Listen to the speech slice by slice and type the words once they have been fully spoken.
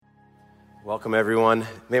Welcome, everyone.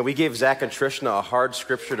 Man, we gave Zach and Trishna a hard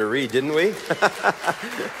scripture to read, didn't we?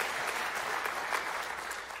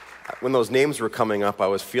 When those names were coming up, I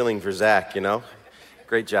was feeling for Zach, you know?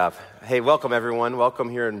 Great job. Hey, welcome, everyone. Welcome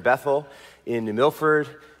here in Bethel, in New Milford,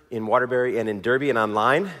 in Waterbury, and in Derby, and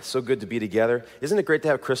online. So good to be together. Isn't it great to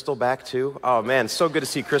have Crystal back, too? Oh, man, so good to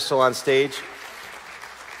see Crystal on stage.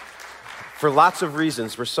 For lots of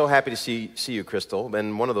reasons, we're so happy to see you, Crystal.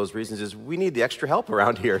 And one of those reasons is we need the extra help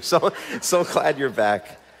around here. So glad you're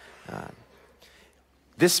back.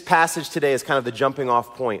 This passage today is kind of the jumping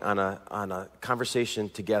off point on a conversation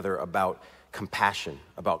together about compassion,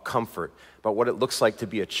 about comfort, about what it looks like to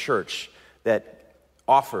be a church that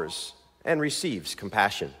offers and receives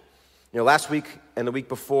compassion. You know, last week and the week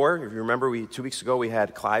before, if you remember, 2 weeks ago we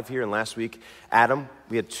had Clive here, and last week Adam.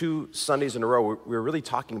 We had 2 Sundays in a row. We were really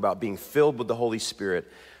talking about being filled with the Holy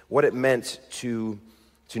Spirit, what it meant to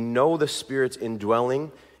know the Spirit's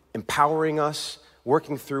indwelling, empowering us,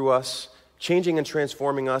 working through us, changing and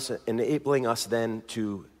transforming us, enabling us then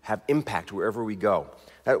to have impact wherever we go.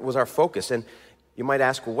 That was our focus. And you might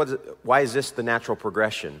ask, well, why is this the natural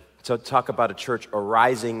progression? To talk about a church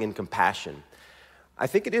arising in compassion. I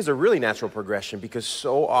think it is a really natural progression because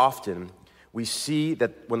so often we see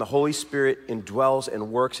that when the Holy Spirit indwells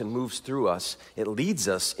and works and moves through us, it leads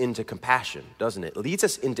us into compassion, doesn't it? It leads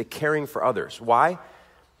us into caring for others. Why?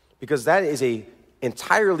 Because that is an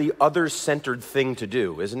entirely other-centered thing to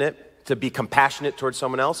do, isn't it? To be compassionate towards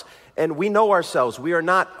someone else. And we know ourselves, we are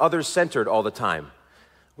not other-centered all the time.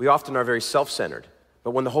 We often are very self-centered.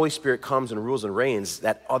 But when the Holy Spirit comes and rules and reigns,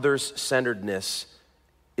 that others-centeredness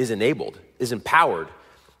is enabled, is empowered.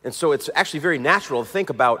 And so it's actually very natural to think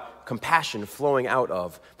about compassion flowing out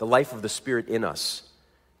of the life of the Spirit in us,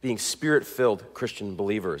 being Spirit-filled Christian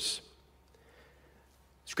believers.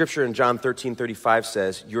 Scripture in John 13:35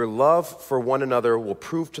 says, "Your love for one another will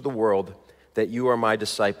prove to the world that you are my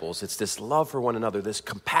disciples." It's this love for one another, this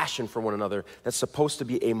compassion for one another that's supposed to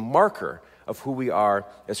be a marker of who we are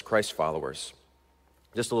as Christ followers.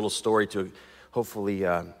 Just a little story to hopefully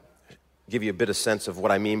give you a bit of sense of what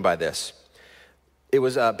I mean by this. It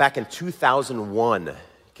was back in 2001.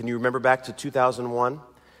 Can you remember back to 2001?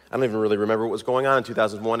 I don't even really remember what was going on in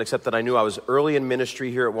 2001, except that I knew I was early in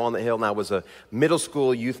ministry here at Walnut Hill, and I was a middle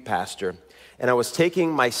school youth pastor. And I was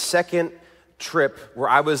taking my second trip where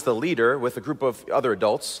I was the leader with a group of other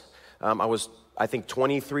adults. I was, I think,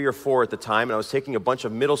 23 or 4 at the time, and I was taking a bunch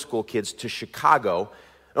of middle school kids to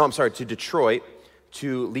to Detroit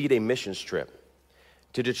to lead a missions trip.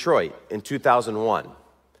 To Detroit in 2001.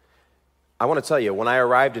 I want to tell you, when I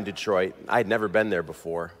arrived in Detroit, I had never been there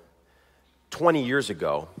before. 20 years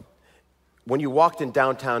ago, when you walked in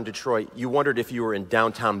downtown Detroit, you wondered if you were in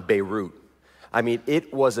downtown Beirut. I mean,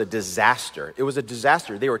 it was a disaster. It was a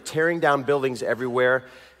disaster. They were tearing down buildings everywhere.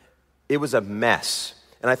 It was a mess.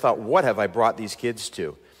 And I thought, what have I brought these kids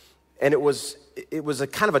to? And it was a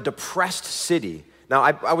kind of a depressed city. Now,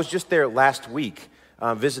 I was just there last week.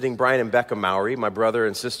 Visiting Brian and Becca Mowrey, my brother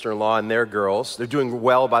and sister-in-law, and their girls. They're doing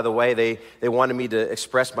well, by the way. They wanted me to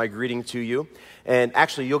express my greeting to you. And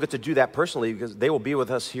actually, you'll get to do that personally because they will be with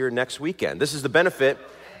us here next weekend. This is the benefit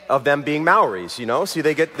of them being Mowreys, you know? See,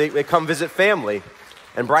 they come visit family.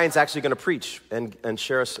 And Brian's actually going to preach and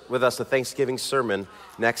share with us a Thanksgiving sermon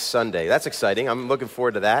next Sunday. That's exciting. I'm looking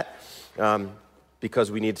forward to that because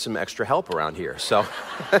we need some extra help around here. So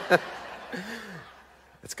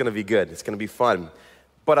it's going to be good. It's going to be fun.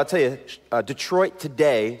 But I'll tell you, Detroit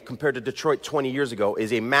today compared to Detroit 20 years ago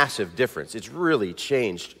is a massive difference. It's really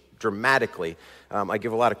changed dramatically. I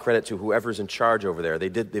give a lot of credit to whoever's in charge over there.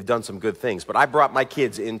 They've done some good things. But I brought my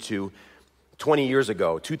kids into 20 years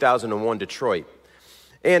ago, 2001 Detroit.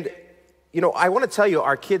 And, you know, I want to tell you,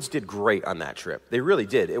 our kids did great on that trip. They really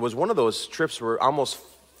did. It was one of those trips where it almost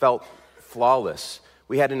felt flawless.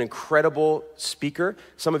 We had an incredible speaker.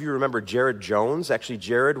 Some of you remember Jared Jones. Actually,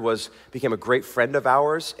 Jared became a great friend of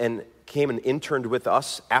ours and came and interned with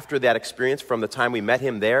us after that experience from the time we met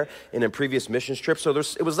him there and in previous missions trips. So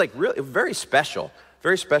it was like really very special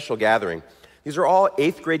gathering. These are all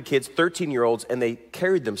 8th grade kids, 13-year-olds, and they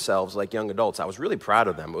carried themselves like young adults. I was really proud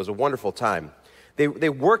of them. It was a wonderful time. They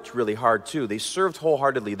worked really hard, too. They served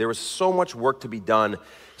wholeheartedly. There was so much work to be done,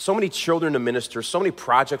 so many children to minister, so many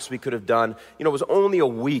projects we could have done. You know, it was only a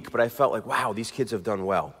week, but I felt like, wow, these kids have done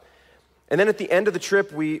well. And then at the end of the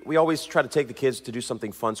trip, we always try to take the kids to do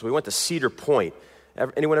something fun, so we went to Cedar Point.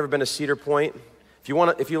 Anyone ever been to Cedar Point?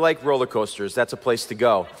 If you like roller coasters, that's a place to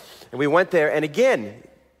go. And we went there, and again,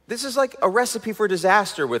 this is like a recipe for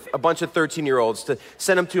disaster with a bunch of 13-year-olds to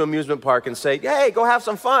send them to an amusement park and say, hey, go have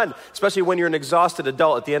some fun, especially when you're an exhausted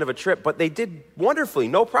adult at the end of a trip. But they did wonderfully,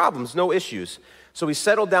 no problems, no issues. So we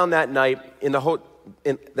settled down that night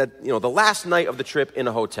the last night of the trip in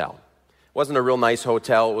a hotel. It wasn't a real nice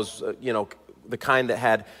hotel. It was, the kind that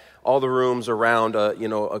had all the rooms around,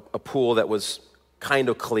 a pool that was kind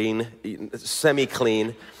of clean,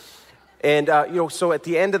 semi-clean. And, so at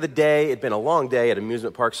the end of the day, it'd been a long day at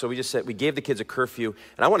amusement park, so we gave the kids a curfew.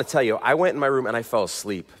 And I want to tell you, I went in my room and I fell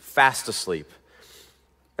asleep, fast asleep.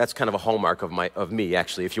 That's kind of a hallmark of me,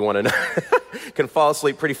 actually, if you want to know. Can fall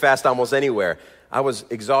asleep pretty fast almost anywhere. I was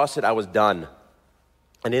exhausted. I was done.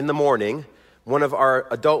 And in the morning, one of our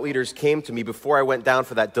adult leaders came to me before I went down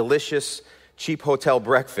for that delicious, cheap hotel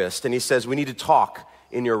breakfast, and he says, "We need to talk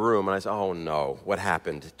in your room." And I said, "Oh no, what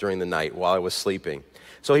happened during the night while I was sleeping?"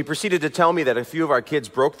 So he proceeded to tell me that a few of our kids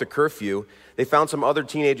broke the curfew. They found some other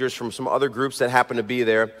teenagers from some other groups that happened to be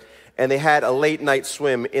there, and they had a late night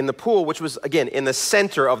swim in the pool, which was, again, in the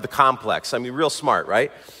center of the complex. I mean, real smart,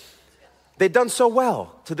 right? They'd done so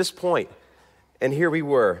well to this point, and here we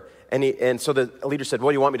were. And so the leader said,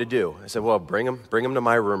 "What do you want me to do?" I said, "Well, bring them to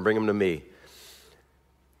my room, bring them to me."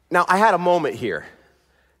 Now, I had a moment here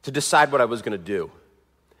to decide what I was going to do.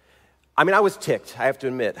 I mean, I was ticked, I have to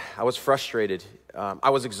admit. I was frustrated. I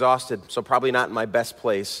was exhausted, so probably not in my best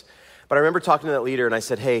place. But I remember talking to that leader, and I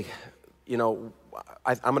said, "Hey,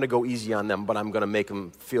 I'm going to go easy on them, but I'm going to make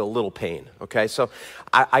them feel a little pain, okay?" So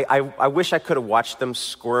I wish I could have watched them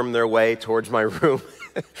squirm their way towards my room.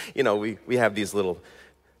 We have these little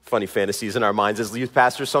funny fantasies in our minds as youth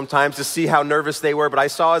pastors sometimes to see how nervous they were. But I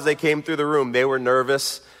saw as they came through the room, they were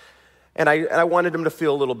nervous. And I wanted them to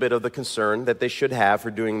feel a little bit of the concern that they should have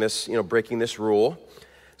for doing this, breaking this rule.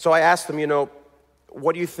 So I asked them,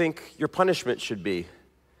 "What do you think your punishment should be?"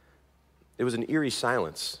 It was an eerie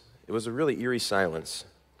silence. It was a really eerie silence.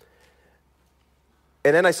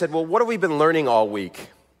 And then I said, "Well, what have we been learning all week?"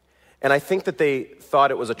 And I think that they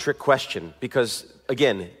thought it was a trick question because,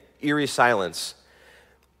 again, eerie silence.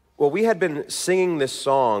 Well, we had been singing this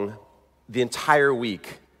song the entire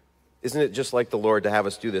week. Isn't it just like the Lord to have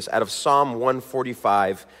us do this? Out of Psalm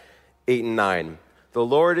 145, 8 and 9. "The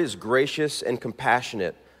Lord is gracious and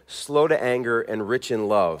compassionate, slow to anger and rich in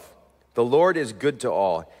love. The Lord is good to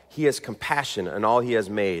all. He has compassion on all he has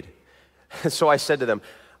made." So I said to them,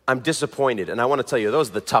 "I'm disappointed." And I want to tell you, those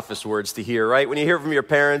are the toughest words to hear, right? When you hear from your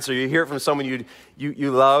parents or you hear from someone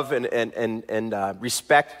you love and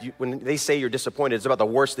respect, when they say you're disappointed, it's about the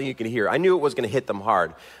worst thing you can hear. I knew it was going to hit them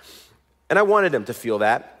hard. And I wanted them to feel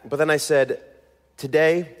that. But then I said,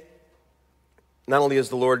 today, not only is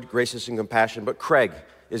the Lord gracious and compassionate, but Craig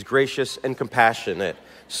is gracious and compassionate,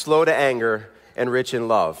 slow to anger and rich in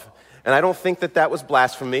love. And I don't think that was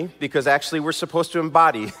blasphemy, because actually we're supposed to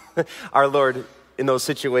embody our Lord in those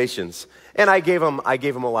situations. And I gave him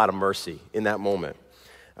a lot of mercy in that moment.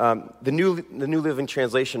 The New Living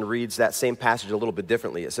Translation reads that same passage a little bit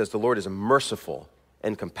differently. It says, "The Lord is merciful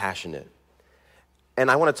and compassionate." And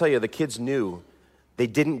I want to tell you, the kids knew they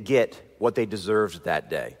didn't get what they deserved that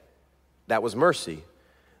day. That was mercy.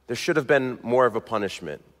 There should have been more of a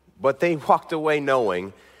punishment. But they walked away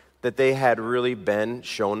knowing that they had really been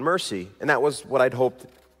shown mercy. And that was what I'd hoped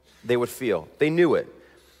they would feel. They knew it.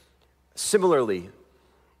 Similarly,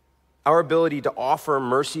 our ability to offer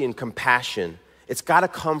mercy and compassion, it's got to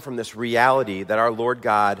come from this reality that our Lord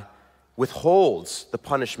God withholds the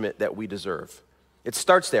punishment that we deserve. It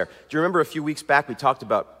starts there. Do you remember a few weeks back we talked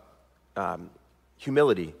about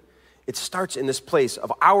humility? It starts in this place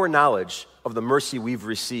of our knowledge of the mercy we've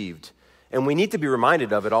received. And we need to be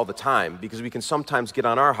reminded of it all the time, because we can sometimes get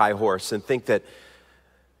on our high horse and think that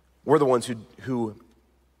we're the ones who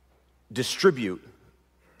distribute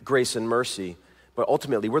grace and mercy, but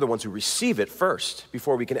ultimately we're the ones who receive it first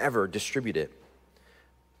before we can ever distribute it.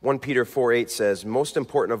 1 Peter 4:8 says, "Most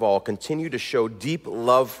important of all, continue to show deep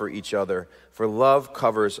love for each other, for love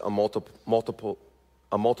covers a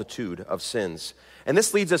multitude of sins." And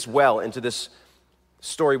this leads us well into this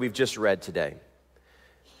story we've just read today.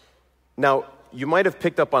 Now, you might have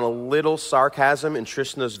picked up on a little sarcasm in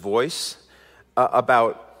Trishna's voice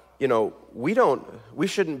about, we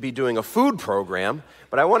shouldn't be doing a food program,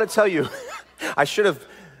 but I want to tell you, I should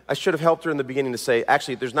have helped her in the beginning to say,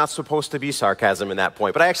 actually, there's not supposed to be sarcasm in that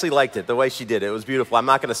point. But I actually liked it, the way she did it. It was beautiful. I'm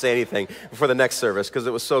not going to say anything before the next service because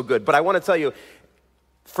it was so good. But I want to tell you,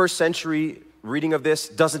 first century reading of this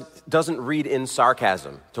doesn't read in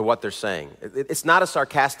sarcasm to what they're saying. It's not a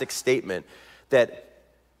sarcastic statement that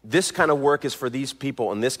this kind of work is for these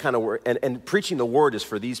people and this kind of work, and preaching the word is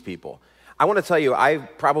for these people. I want to tell you, I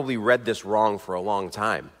probably read this wrong for a long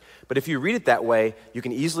time. But if you read it that way, you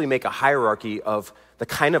can easily make a hierarchy of the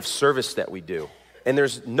kind of service that we do. And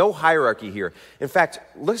there's no hierarchy here. In fact,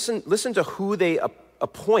 listen to who they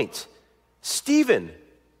appoint. Stephen,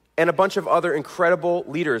 and a bunch of other incredible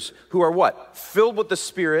leaders who are what? Filled with the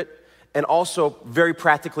Spirit and also very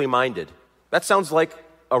practically minded. That sounds like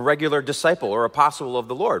a regular disciple or apostle of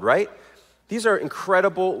the Lord, right? These are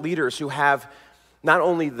incredible leaders who have not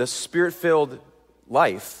only the Spirit-filled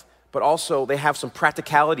life, but also they have some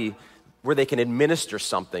practicality where they can administer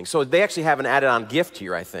something. So they actually have an added-on gift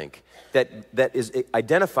here, I think, that is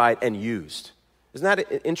identified and used. Isn't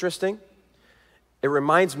that interesting? It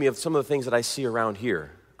reminds me of some of the things that I see around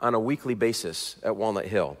here on a weekly basis at Walnut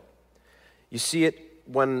Hill. You see it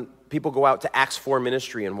when people go out to Acts 4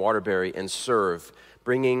 ministry in Waterbury and serve,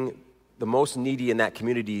 bringing the most needy in that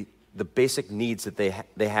community the basic needs that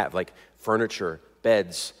they have, like furniture,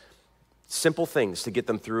 beds, simple things to get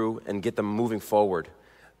them through and get them moving forward.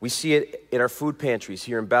 We see it in our food pantries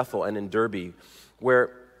here in Bethel and in Derby,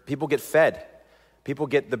 where people get fed, people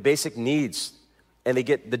get the basic needs, and they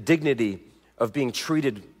get the dignity of being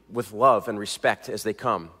treated with love and respect as they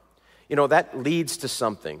come. You know, that leads to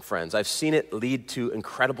something, friends. I've seen it lead to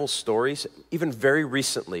incredible stories. Even very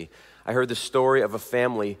recently, I heard the story of a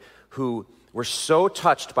family who were so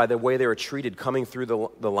touched by the way they were treated coming through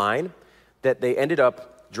the line that they ended up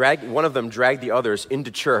one of them dragged the others into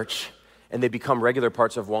church, and they become regular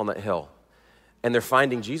parts of Walnut Hill. And they're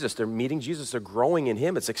finding Jesus, they're meeting Jesus, they're growing in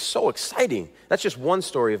Him. It's like so exciting. That's just one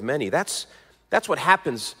story of many. That's what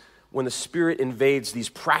happens when the Spirit invades these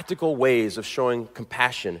practical ways of showing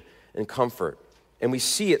compassion and comfort. And we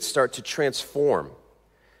see it start to transform.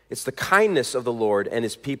 It's the kindness of the Lord and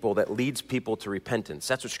His people that leads people to repentance.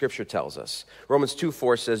 That's what Scripture tells us. Romans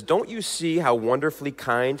 2:4 says, "Don't you see how wonderfully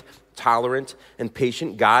kind, tolerant, and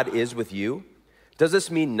patient God is with you? Does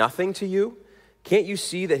this mean nothing to you? Can't you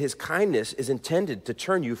see that His kindness is intended to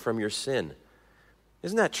turn you from your sin?"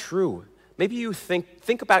 Isn't that true? Maybe you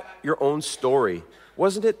think about your own story.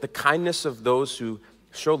 Wasn't it the kindness of those who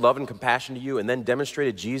showed love and compassion to you and then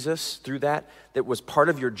demonstrated Jesus through that was part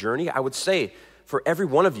of your journey? I would say for every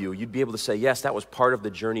one of you, you'd be able to say, yes, that was part of the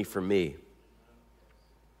journey for me.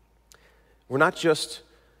 We're not just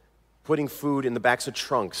putting food in the backs of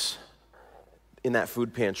trunks in that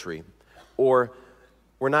food pantry, or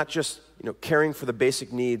we're not just caring for the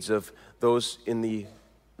basic needs of those in the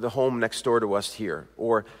home next door to us here,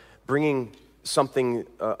 or bringing something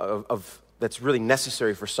that's really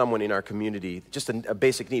necessary for someone in our community, just a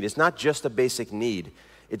basic need. It's not just a basic need.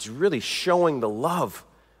 It's really showing the love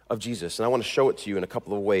of Jesus, and I want to show it to you in a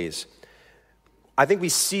couple of ways. I think we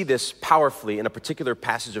see this powerfully in a particular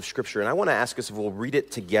passage of Scripture, and I want to ask us if we'll read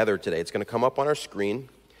it together today. It's going to come up on our screen.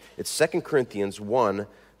 It's 2 Corinthians 1,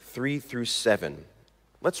 3 through 7.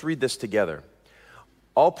 Let's read this together.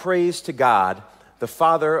 All praise to God, the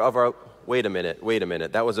Father of our... Wait a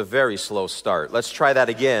minute. That was a very slow start. Let's try that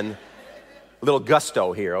again. A little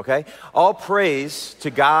gusto here, okay? All praise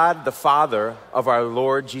to God, the Father of our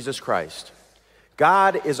Lord Jesus Christ.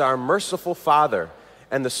 God is our merciful Father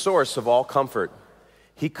and the source of all comfort.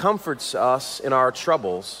 He comforts us in our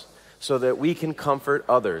troubles so that we can comfort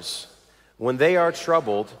others. When they are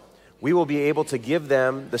troubled, we will be able to give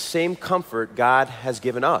them the same comfort God has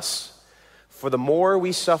given us. For the more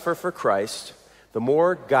we suffer for Christ, the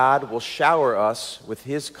more God will shower us with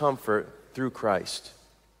His comfort through Christ.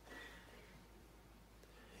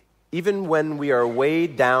 Even when we are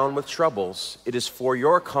weighed down with troubles, it is for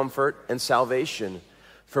your comfort and salvation.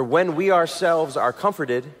 For when we ourselves are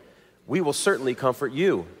comforted, we will certainly comfort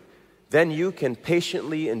you. Then you can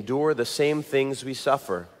patiently endure the same things we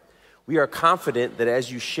suffer. We are confident that as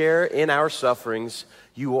you share in our sufferings,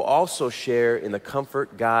 you will also share in the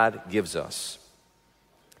comfort God gives us.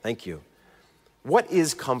 Thank you. What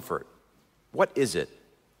is comfort? What is it?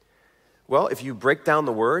 Well, if you break down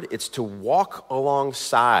the word, it's to walk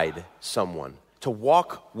alongside someone, to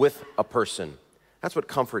walk with a person. That's what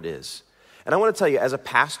comfort is. And I want to tell you, as a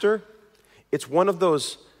pastor, it's one of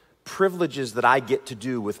those privileges that I get to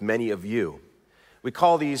do with many of you. We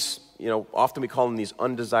call these, often we call them these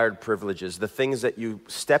undesired privileges, the things that you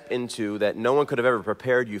step into that no one could have ever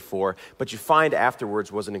prepared you for, but you find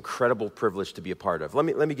afterwards was an incredible privilege to be a part of. Let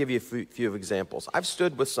me give you a few examples. I've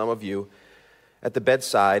stood with some of you at the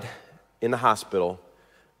bedside in the hospital,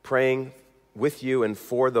 praying with you and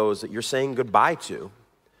for those that you're saying goodbye to.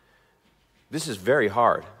 This is very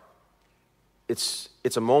hard. It's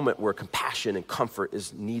a moment where compassion and comfort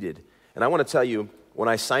is needed. And I want to tell you, when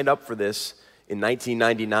I signed up for this in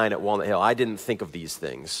 1999 at Walnut Hill, I didn't think of these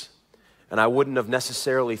things. And I wouldn't have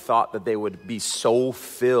necessarily thought that they would be so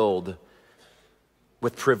filled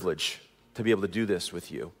with privilege to be able to do this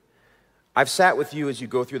with you. I've sat with you as you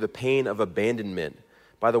go through the pain of abandonment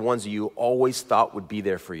by the ones that you always thought would be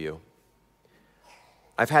there for you.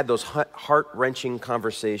 I've had those heart-wrenching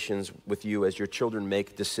conversations with you as your children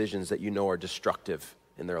make decisions that you know are destructive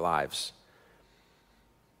in their lives.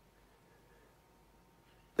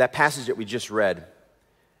 That passage that we just read,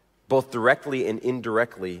 both directly and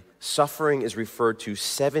indirectly, suffering is referred to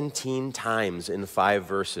 17 times in 5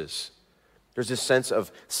 verses. There's this sense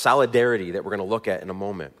of solidarity that we're going to look at in a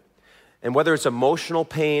moment. And whether it's emotional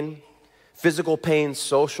pain, physical pain,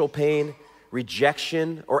 social pain,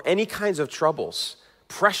 rejection, or any kinds of troubles,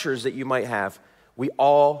 pressures that you might have, we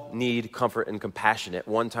all need comfort and compassion at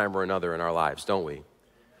one time or another in our lives, don't we?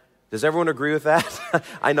 Does everyone agree with that?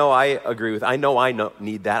 I know I agree with. I know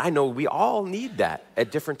need that. I know we all need that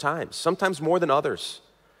at different times, sometimes more than others.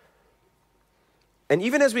 And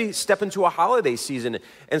even as we step into a holiday season,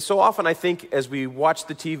 and so often I think as we watch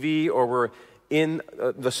the TV or we're in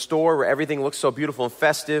the store where everything looks so beautiful and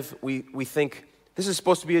festive, we think this is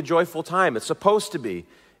supposed to be a joyful time. It's supposed to be.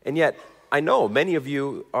 And yet, I know many of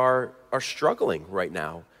you are struggling right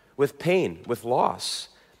now with pain, with loss.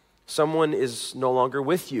 Someone is no longer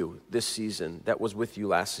with you this season that was with you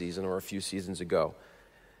last season or a few seasons ago.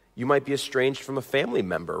 You might be estranged from a family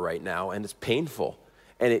member right now, and it's painful,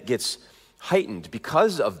 and it gets heightened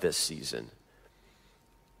because of this season.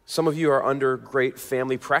 Some of you are under great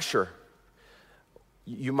family pressure.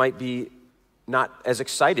 You might be not as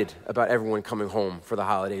excited about everyone coming home for the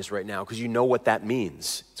holidays right now because you know what that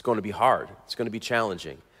means. It's going to be hard. It's going to be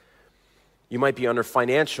challenging. You might be under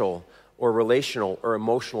financial or relational or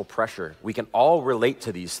emotional pressure. We can all relate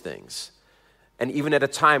to these things. And even at a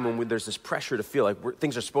time when there's this pressure to feel like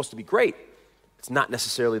things are supposed to be great, it's not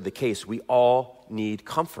necessarily the case. We all need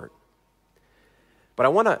comfort. But I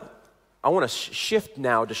want to shift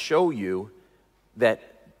now to show you that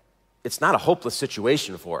it's not a hopeless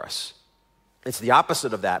situation for us. It's the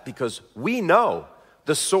opposite of that because we know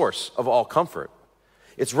the source of all comfort.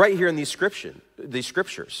 It's right here in these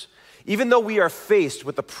scriptures. Even though we are faced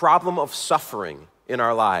with the problem of suffering in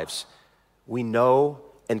our lives, we know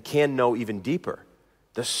and can know even deeper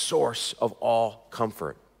the source of all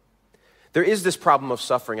comfort. There is this problem of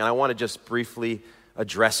suffering, and I want to just briefly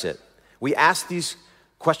address it. We ask these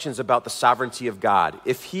questions about the sovereignty of God.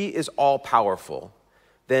 If he is all-powerful,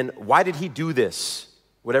 then why did he do this,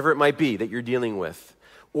 whatever it might be that you're dealing with?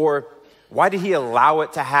 Or why did he allow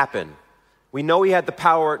it to happen? We know he had the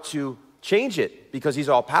power to change it because he's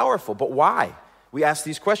all-powerful, but why? We ask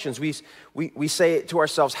these questions. We say to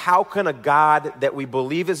ourselves, how can a God that we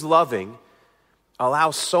believe is loving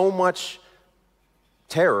allow so much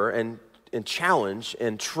terror and challenge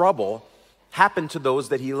and trouble happen to those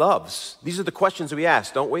that he loves? These are the questions we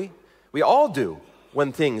ask, don't we? We all do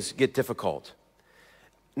when things get difficult.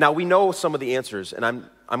 Now, we know some of the answers, and I'm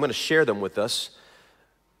going to share them with us,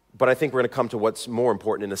 but I think we're going to come to what's more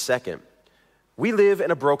important in a second. We live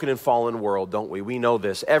in a broken and fallen world, don't we? We know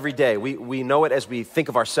this every day. We know it as we think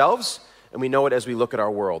of ourselves, and we know it as we look at our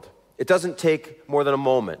world. It doesn't take more than a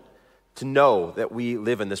moment to know that we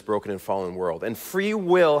live in this broken and fallen world. And free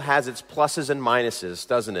will has its pluses and minuses,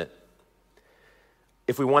 doesn't it?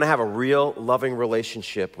 If we want to have a real loving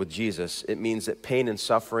relationship with Jesus, it means that pain and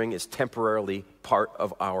suffering is temporarily part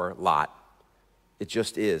of our lot. It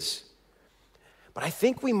just is. But I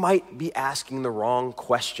think we might be asking the wrong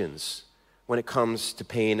questions when it comes to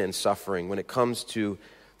pain and suffering, when it comes to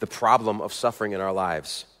the problem of suffering in our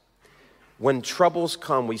lives. When troubles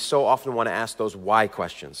come, we so often want to ask those why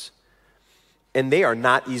questions. And they are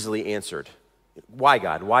not easily answered. Why,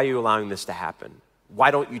 God? Why are you allowing this to happen? Why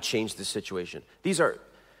don't you change the situation? These are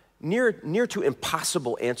near to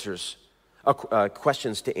impossible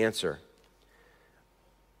questions to answer.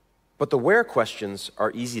 But the where questions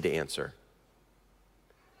are easy to answer.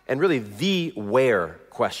 And really, the where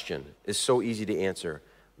question is so easy to answer.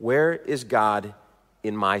 Where is God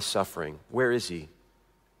in my suffering? Where is he?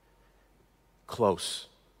 Close.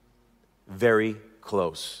 Very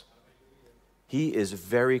close. He is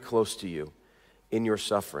very close to you in your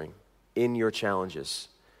suffering, in your challenges.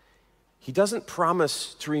 He doesn't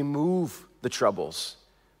promise to remove the troubles,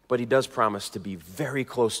 but he does promise to be very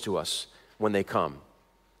close to us when they come.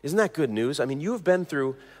 Isn't that good news? I mean, you have been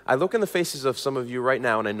through, I look in the faces of some of you right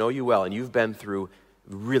now, and I know you well, and you've been through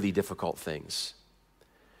really difficult things.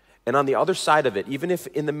 And on the other side of it, even if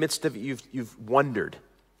in the midst of it you've wondered,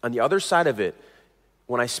 on the other side of it,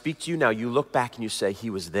 when I speak to you now, you look back and you say, he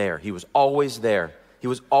was there. He was always there. He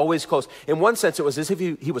was always close. In one sense, it was as if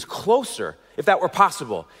he was closer, if that were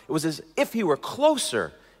possible. It was as if he were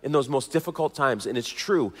closer in those most difficult times. And it's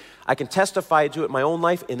true. I can testify to it in my own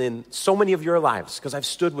life and in so many of your lives because I've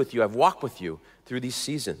stood with you. I've walked with you through these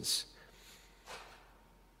seasons.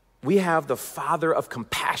 We have the Father of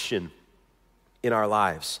compassion in our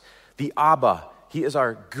lives. The Abba, He is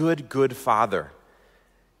our good, good Father.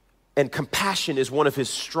 And compassion is one of his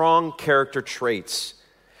strong character traits.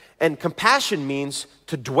 And compassion means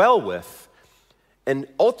to dwell with. And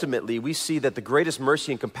ultimately, we see that the greatest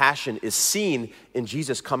mercy and compassion is seen in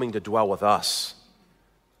Jesus coming to dwell with us.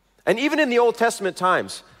 And even in the Old Testament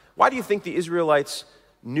times, why do you think the Israelites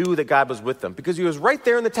knew that God was with them? Because he was right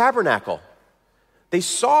there in the tabernacle. They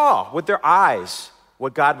saw with their eyes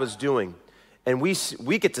what God was doing. And we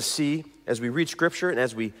get to see, as we read Scripture and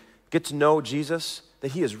as we get to know Jesus,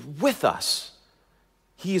 that he is with us.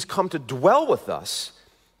 He has come to dwell with us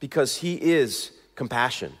because he is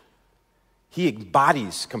compassion. He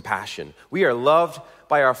embodies compassion. We are loved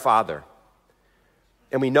by our Father.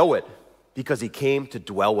 And we know it because he came to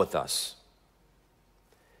dwell with us.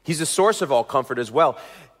 He's the source of all comfort as well.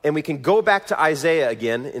 And we can go back to Isaiah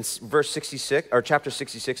again in verse 66, or chapter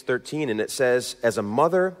 66, 13, and it says, "As a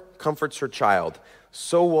mother comforts her child,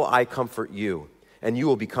 so will I comfort you, and you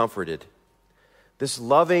will be comforted." This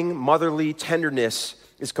loving, motherly tenderness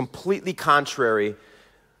is completely contrary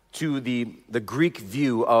to the Greek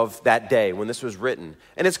view of that day when this was written.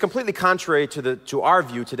 And it's completely contrary to our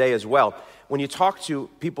view today as well. When you talk to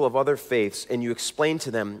people of other faiths and you explain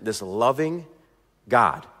to them this loving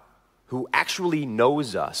God who actually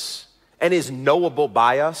knows us and is knowable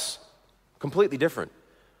by us, completely different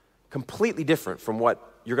from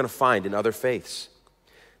what you're going to find in other faiths.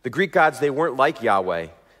 The Greek gods, they weren't like Yahweh.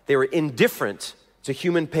 They were indifferent to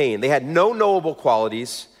human pain. They had no knowable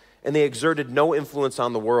qualities, and they exerted no influence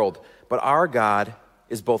on the world. But our God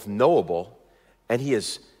is both knowable, and he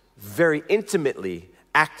is very intimately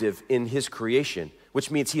active in his creation,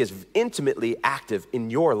 which means he is intimately active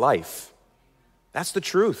in your life. That's the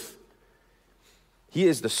truth. He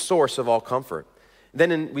is the source of all comfort.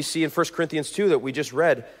 Then we see in 1 Corinthians 2 that we just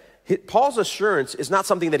read, Paul's assurance is not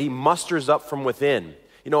something that he musters up from within.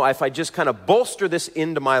 You know, if I just kind of bolster this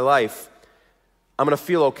into my life, I'm going to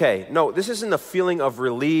feel okay. No, this isn't a feeling of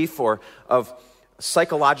relief or of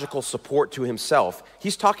psychological support to himself.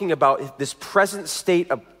 He's talking about this present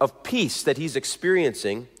state of peace that he's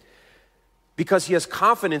experiencing because he has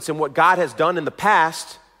confidence in what God has done in the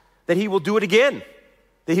past, that he will do it again,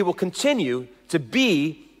 that he will continue to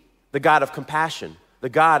be the God of compassion, the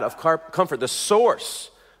God of comfort, the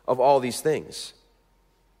source of all these things.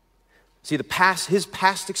 See, his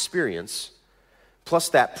past experience plus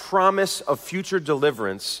that promise of future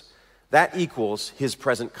deliverance, that equals his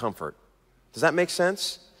present comfort. Does that make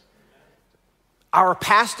sense? Our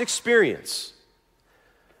past experience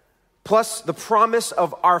plus the promise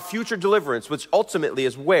of our future deliverance, which ultimately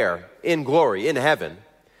is where? In glory, in heaven.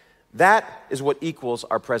 That is what equals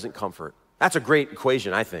our present comfort. That's a great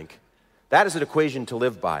equation, I think. That is an equation to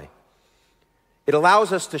live by. It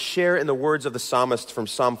allows us to share in the words of the psalmist from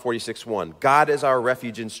Psalm 46:1. God is our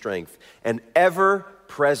refuge and strength, an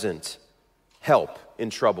ever-present help in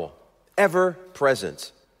trouble. Ever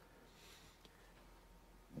present.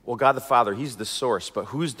 Well, God the Father, he's the source, but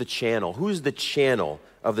who's the channel? Who's the channel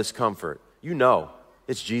of this comfort? You know,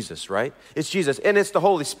 it's Jesus, right? It's Jesus, and it's the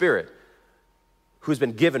Holy Spirit who's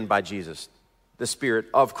been given by Jesus, the Spirit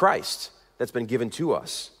of Christ that's been given to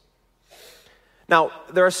us. Now,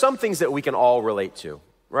 there are some things that we can all relate to,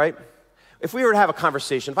 right? If we were to have a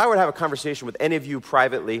conversation, if I were to have a conversation with any of you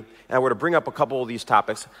privately, and I were to bring up a couple of these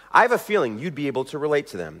topics, I have a feeling you'd be able to relate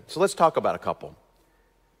to them. So let's talk about a couple.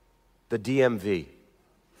 The DMV.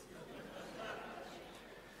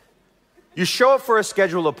 You show up for a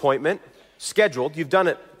scheduled appointment, you've done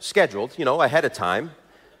it scheduled, ahead of time,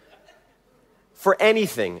 for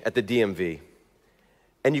anything at the DMV,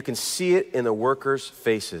 and you can see it in the workers'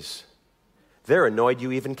 faces. They're annoyed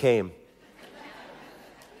you even came.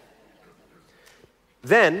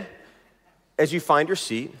 Then, as you find your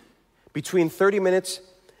seat, between 30 minutes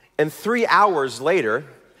and 3 hours later,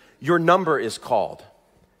 your number is called.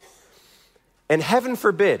 And heaven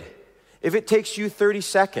forbid, if it takes you 30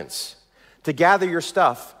 seconds to gather your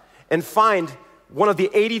stuff and find one of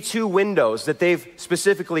the 82 windows that they've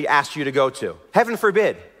specifically asked you to go to. Heaven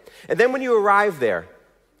forbid. And then when you arrive there,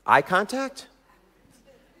 eye contact?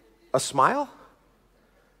 A smile?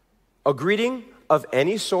 A greeting of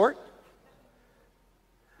any sort?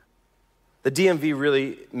 The DMV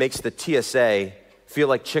really makes the TSA feel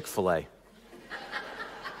like Chick-fil-A.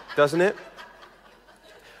 Doesn't it?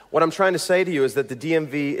 What I'm trying to say to you is that the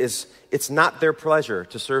DMV it's not their pleasure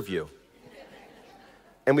to serve you.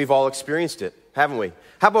 And we've all experienced it, haven't we?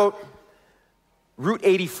 How about Route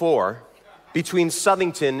 84 between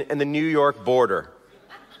Southington and the New York border?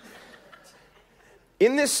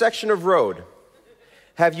 In this section of road,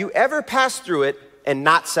 have you ever passed through it and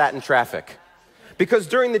not sat in traffic? Because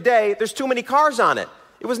during the day, there's too many cars on it.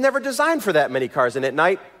 It was never designed for that many cars. And at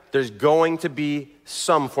night, there's going to be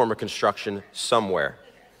some form of construction somewhere.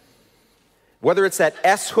 Whether it's that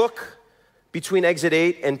S-hook between exit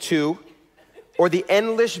 8 and 2, or the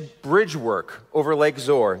endless bridge work over Lake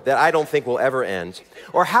Zor that I don't think will ever end.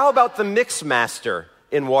 Or how about the Mixmaster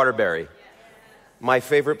in Waterbury? My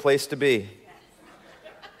favorite place to be.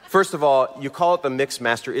 First of all, you call it the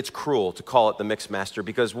Mixmaster. It's cruel to call it the Mixmaster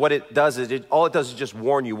because what it does is, all it does is just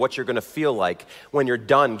warn you what you're going to feel like when you're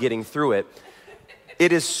done getting through it.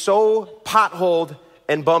 It is so potholed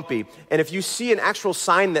and bumpy. And if you see an actual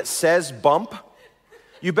sign that says bump,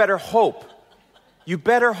 you better hope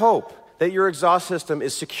that your exhaust system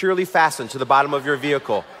is securely fastened to the bottom of your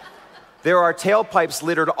vehicle. There are tailpipes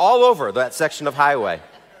littered all over that section of highway.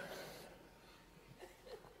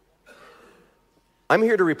 I'm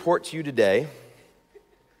here to report to you today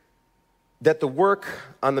that the work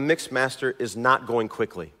on the Mixmaster is not going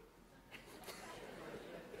quickly.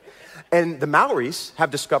 And the Mowreys have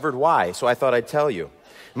discovered why, so I thought I'd tell you.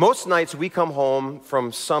 Most nights we come home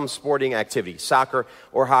from some sporting activity, soccer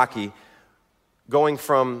or hockey, going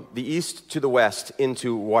from the east to the west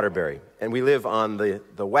into Waterbury. And we live on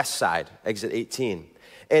the west side, exit 18.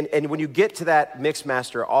 And when you get to that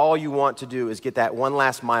Mixmaster, all you want to do is get that one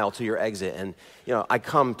last mile to your exit. And, I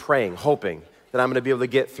come praying, hoping that I'm going to be able to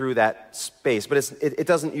get through that space. But it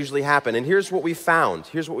doesn't usually happen. And here's what we found.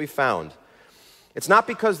 It's not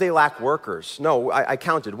because they lack workers. No, I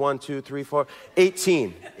counted 1, 2, 3, 4,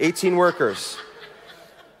 18 workers.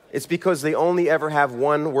 It's because they only ever have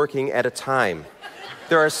one working at a time.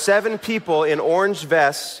 There are 7 people in orange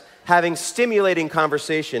vests having stimulating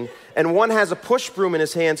conversation, and one has a push broom in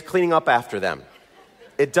his hands cleaning up after them.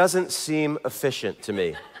 It doesn't seem efficient to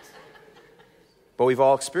me. But we've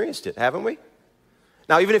all experienced it, haven't we?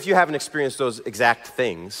 Now, even if you haven't experienced those exact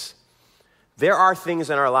things, there are things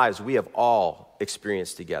in our lives we have all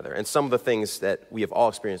experienced together. And some of the things that we have all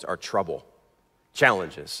experienced are trouble,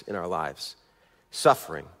 challenges in our lives,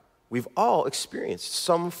 suffering. We've all experienced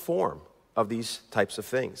some form of these types of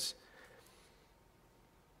things.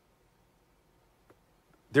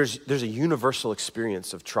 There's a universal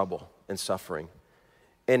experience of trouble and suffering.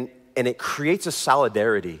 And it creates a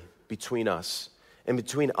solidarity between us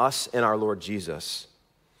and our Lord Jesus.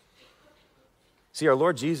 See, our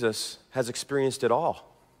Lord Jesus has experienced it all.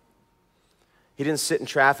 He didn't sit in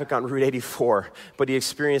traffic on Route 84, but he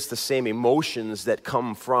experienced the same emotions that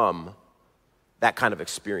come from that kind of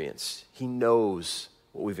experience. He knows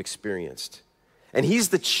what we've experienced. And he's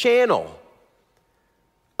the channel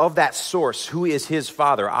of that source, who is his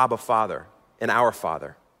Father, Abba Father, and our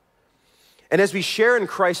Father. And as we share in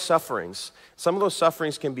Christ's sufferings, some of those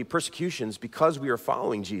sufferings can be persecutions because we are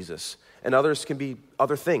following Jesus, and others can be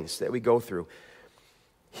other things that we go through.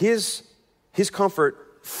 His comfort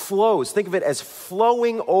flows. Think of it as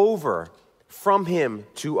flowing over from him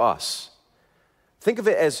to us. Think of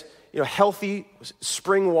it as healthy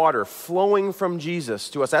spring water flowing from Jesus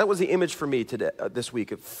to us. That was the image for me today, this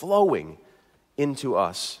week, flowing into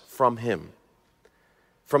us from him.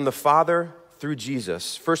 From the Father through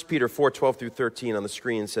Jesus. 1 Peter 4:12 through 13 on the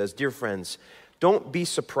screen says, "Dear friends, don't be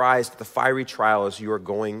surprised at the fiery trials you're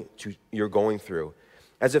going through,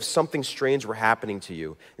 as if something strange were happening to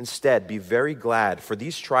you. Instead, be very glad, for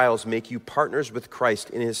these trials make you partners with Christ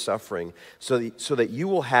in his suffering, so that you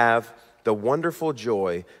will have the wonderful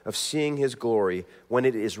joy of seeing his glory when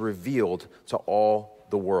it is revealed to all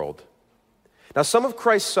the world." Now, some of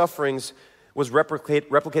Christ's sufferings was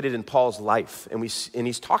replicated in Paul's life, and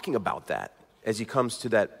he's talking about that as he comes to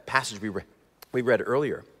that passage we read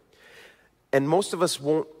earlier. And most of us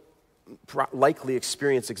won't likely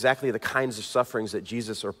experience exactly the kinds of sufferings that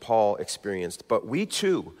Jesus or Paul experienced, but we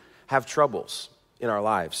too have troubles in our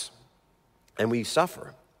lives, and we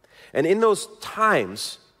suffer. And in those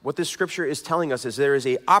times, what this scripture is telling us is there is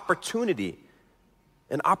an opportunity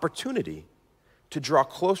to draw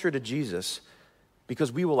closer to Jesus,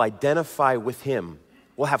 because we will identify with him.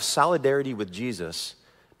 We'll have solidarity with Jesus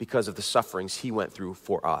because of the sufferings he went through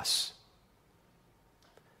for us.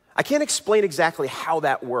 I can't explain exactly how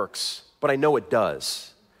that works, but I know it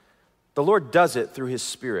does. The Lord does it through his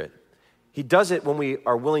Spirit. He does it when we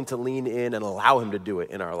are willing to lean in and allow him to do it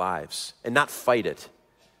in our lives and not fight it,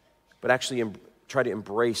 but actually try to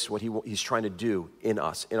embrace what he's trying to do in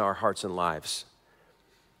us, in our hearts and lives.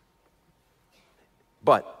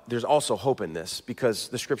 But there's also hope in this, because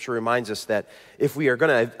the scripture reminds us that if we are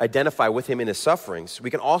going to identify with him in his sufferings, we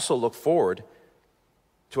can also look forward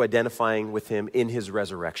to identifying with him in his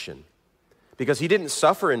resurrection. Because he didn't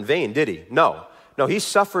suffer in vain, did he? No, he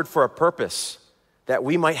suffered for a purpose, that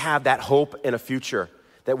we might have that hope and a future,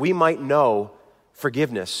 that we might know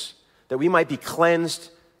forgiveness, that we might be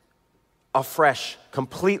cleansed afresh,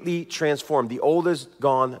 completely transformed. The old is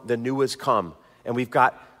gone, the new has come, and we've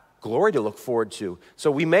got glory to look forward to.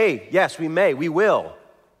 So we will,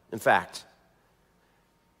 in fact,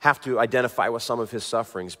 have to identify with some of his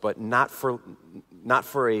sufferings, but not for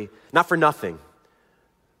nothing,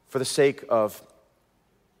 for the sake of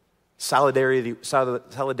solidarity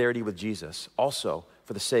with Jesus, also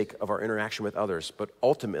for the sake of our interaction with others, but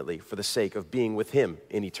ultimately for the sake of being with him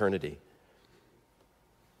in eternity.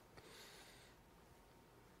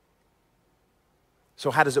 So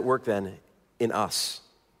how does it work then in us?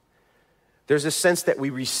 There's a sense that we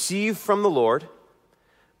receive from the Lord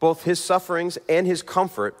both his sufferings and his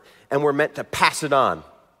comfort, and we're meant to pass it on.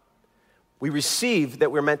 We receive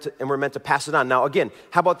that we're meant to pass it on. Now again,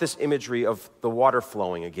 how about this imagery of the water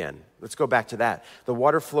flowing again? Let's go back to that. The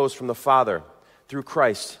water flows from the Father through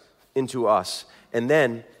Christ into us, and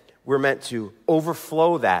then we're meant to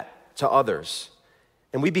overflow that to others.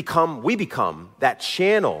 And we become that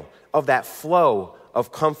channel of that flow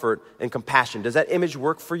of comfort and compassion. Does that image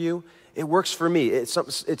work for you? It works for me. It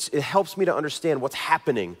helps me to understand what's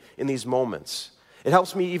happening in these moments. It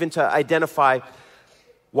helps me even to identify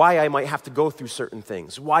why I might have to go through certain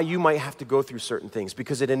things, why you might have to go through certain things,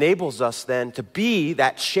 because it enables us then to be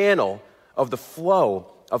that channel of the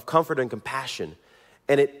flow of comfort and compassion.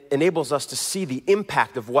 And it enables us to see the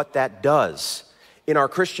impact of what that does in our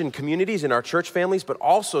Christian communities, in our church families, but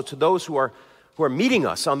also to those who are meeting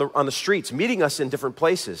us on the streets, meeting us in different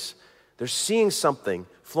places. They're seeing something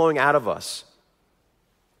flowing out of us.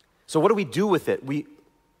 So what do we do with it? A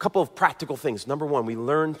couple of practical things. Number one, we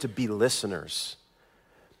learn to be listeners.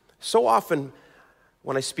 So often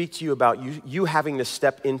when I speak to you about you having to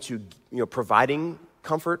step into providing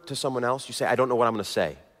comfort to someone else, you say, I don't know what I'm going to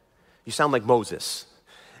say. You sound like Moses.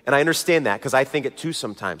 And I understand that because I think it too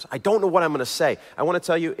sometimes. I don't know what I'm going to say. I want to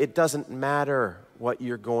tell you, it doesn't matter what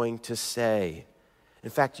you're going to say. In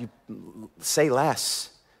fact, you say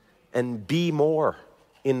less and be more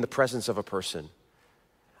in the presence of a person.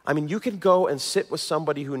 I mean, you can go and sit with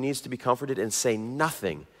somebody who needs to be comforted and say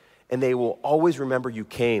nothing, and they will always remember you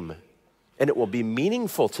came, and it will be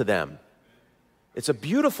meaningful to them. It's a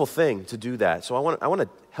beautiful thing to do that. So I want to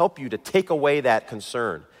help you to take away that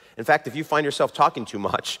concern. In fact, if you find yourself talking too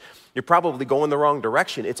much, you're probably going the wrong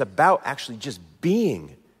direction. It's about actually just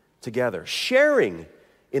being together, sharing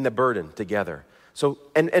in the burden together. So,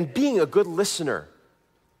 and being a good listener.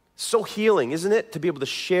 So healing, isn't it? To be able to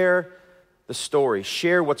share the story,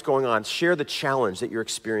 share what's going on, share the challenge that you're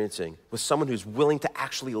experiencing with someone who's willing to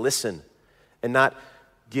actually listen and not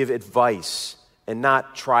give advice and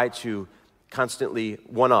not try to constantly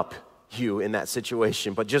one-up you in that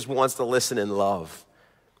situation, but just wants to listen in love.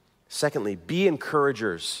 Secondly, be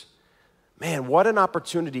encouragers. Man, what an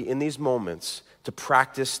opportunity in these moments to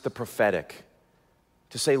practice the prophetic.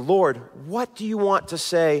 To say, Lord, what do you want to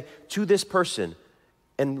say to this person?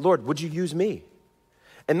 And Lord, would you use me?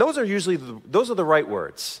 And those are the right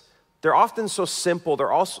words. They're often so simple.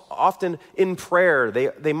 They're also often in prayer.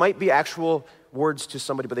 They might be actual words to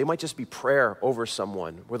somebody, but they might just be prayer over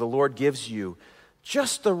someone where the Lord gives you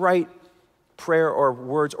just the right prayer or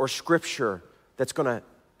words or scripture that's going to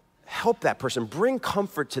help that person, bring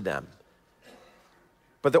comfort to them.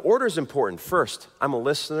 But the order is important. First, I'm a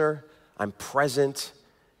listener, I'm present,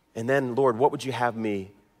 and then, Lord, what would you have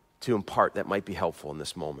me to impart that might be helpful in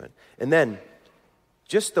this moment? And then,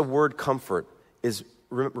 just the word comfort is,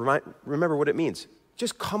 remember what it means.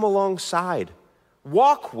 Just come alongside,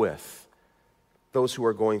 walk with those who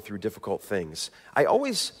are going through difficult things.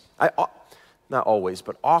 Not always,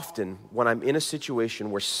 but often when I'm in a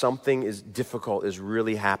situation where something is difficult is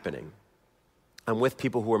really happening, I'm with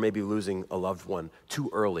people who are maybe losing a loved one too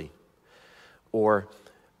early, or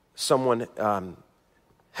someone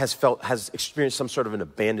has experienced some sort of an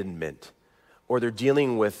abandonment, or they're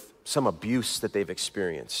dealing with some abuse that they've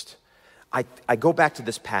experienced. I go back to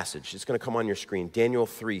this passage. It's going to come on your screen, Daniel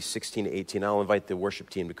 3:16-18. I'll invite the worship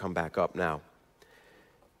team to come back up now.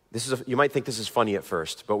 You might think this is funny at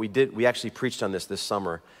first, but we actually preached on this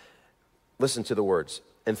summer. Listen to the words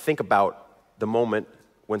and think about the moment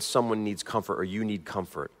when someone needs comfort or you need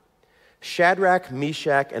comfort. Shadrach,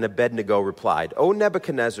 Meshach, and Abednego replied, O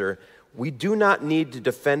Nebuchadnezzar, we do not need to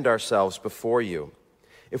defend ourselves before you.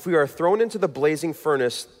 If we are thrown into the blazing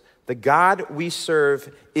furnace, the God we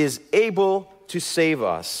serve is able to save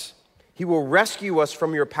us. He will rescue us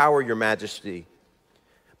from your power, your majesty.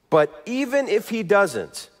 But even if he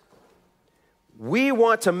doesn't, we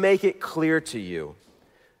want to make it clear to you,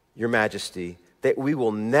 your majesty, that we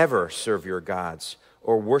will never serve your gods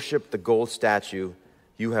or worship the gold statue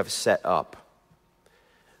you have set up.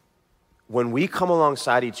 When we come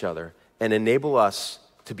alongside each other and enable us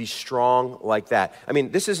to be strong like that. I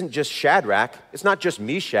mean, this isn't just Shadrach. It's not just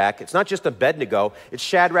Meshach. It's not just Abednego. It's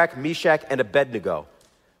Shadrach, Meshach, and Abednego.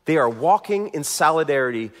 They are walking in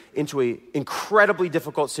solidarity into an incredibly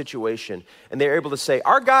difficult situation, and they're able to say,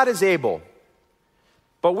 our God is able,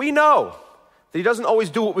 but we know that he doesn't always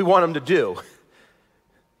do what we want him to do.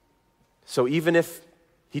 So even if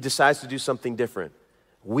he decides to do something different,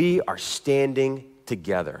 we are standing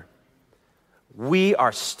together. We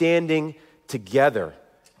are standing together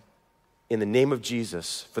in the name of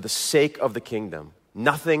Jesus for the sake of the kingdom.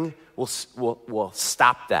 Nothing will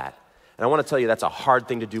stop that. And I want to tell you that's a hard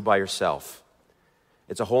thing to do by yourself.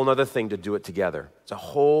 It's a whole other thing to do it together. It's a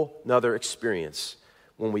whole nother experience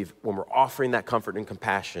when we're offering that comfort and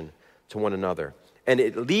compassion to one another. And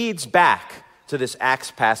it leads back to this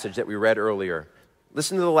Acts passage that we read earlier.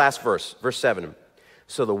 Listen to the last verse, verse 7.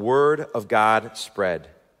 So the word of God spread.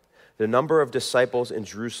 The number of disciples in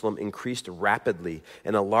Jerusalem increased rapidly,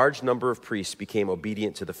 and a large number of priests became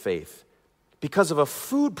obedient to the faith. Because of a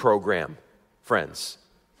food program, friends.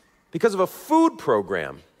 Because of a food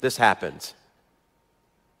program, this happened.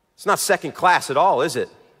 It's not second class at all, is it?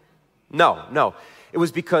 No. It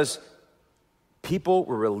was because people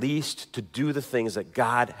were released to do the things that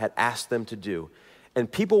God had asked them to do. And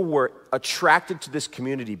people were attracted to this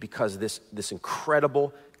community because this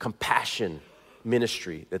incredible compassion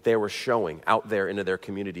ministry that they were showing out there into their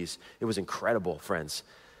communities. It was incredible, friends.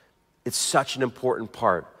 It's such an important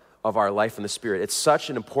part of our life in the Spirit. It's such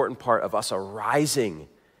an important part of us arising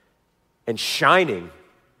and shining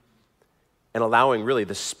and allowing really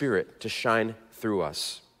the Spirit to shine through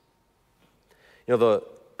us. You know,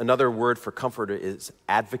 another word for comforter is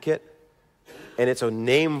advocate, and it's a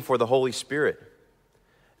name for the Holy Spirit.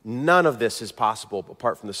 None of this is possible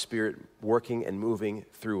apart from the Spirit working and moving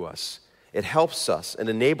through us. It helps us and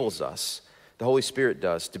enables us, the Holy Spirit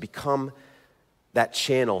does, to become that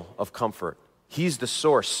channel of comfort. He's the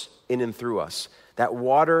source in and through us. That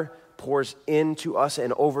water pours into us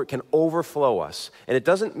and can overflow us. And it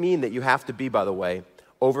doesn't mean that you have to be, by the way,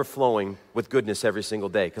 overflowing with goodness every single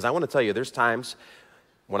day. Because I want to tell you, there's times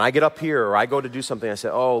when I get up here or I go to do something, I say,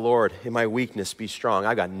 oh, Lord, in my weakness, be strong.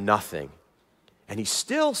 I got nothing. And he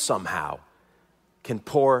still somehow can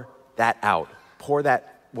pour that out, pour that,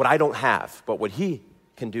 what I don't have, but what he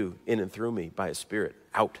can do in and through me by his Spirit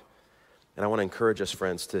out. And I want to encourage us,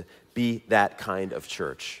 friends, to be that kind of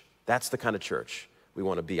church. That's the kind of church we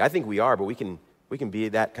want to be. I think we are, but we can be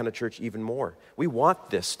that kind of church even more. We want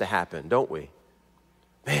this to happen, don't we?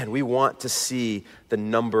 Man, we want to see the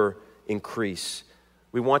number increase.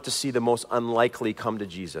 We want to see the most unlikely come to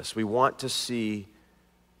Jesus. We want to see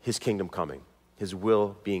his kingdom coming, his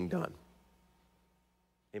will being done.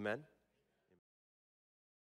 Amen?